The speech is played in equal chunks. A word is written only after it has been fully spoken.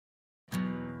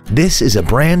This is a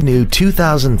brand new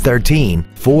 2013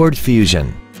 Ford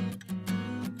Fusion.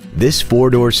 This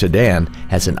four-door sedan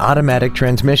has an automatic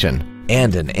transmission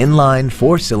and an inline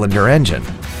four-cylinder engine.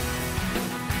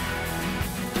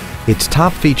 Its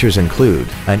top features include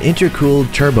an intercooled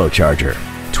turbocharger,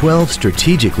 12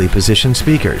 strategically positioned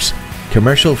speakers,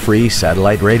 commercial-free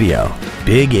satellite radio,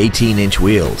 big 18-inch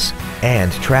wheels,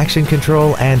 and traction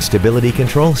control and stability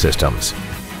control systems.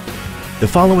 The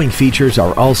following features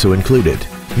are also included: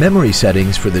 memory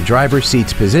settings for the driver's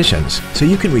seat's positions so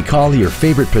you can recall your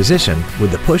favorite position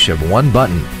with the push of one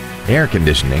button, air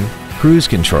conditioning, cruise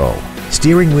control,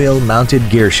 steering wheel mounted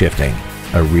gear shifting,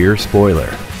 a rear spoiler,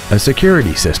 a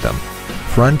security system,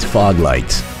 front fog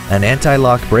lights, an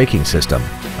anti-lock braking system,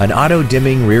 an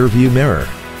auto-dimming rear view mirror,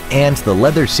 and the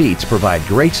leather seats provide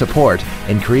great support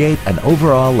and create an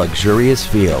overall luxurious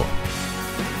feel.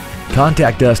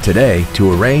 Contact us today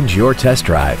to arrange your test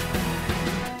drive.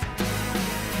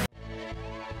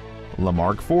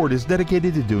 Lamarque Ford is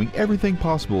dedicated to doing everything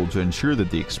possible to ensure that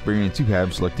the experience you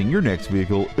have selecting your next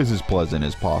vehicle is as pleasant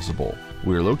as possible.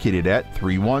 We are located at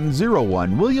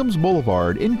 3101 Williams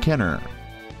Boulevard in Kenner.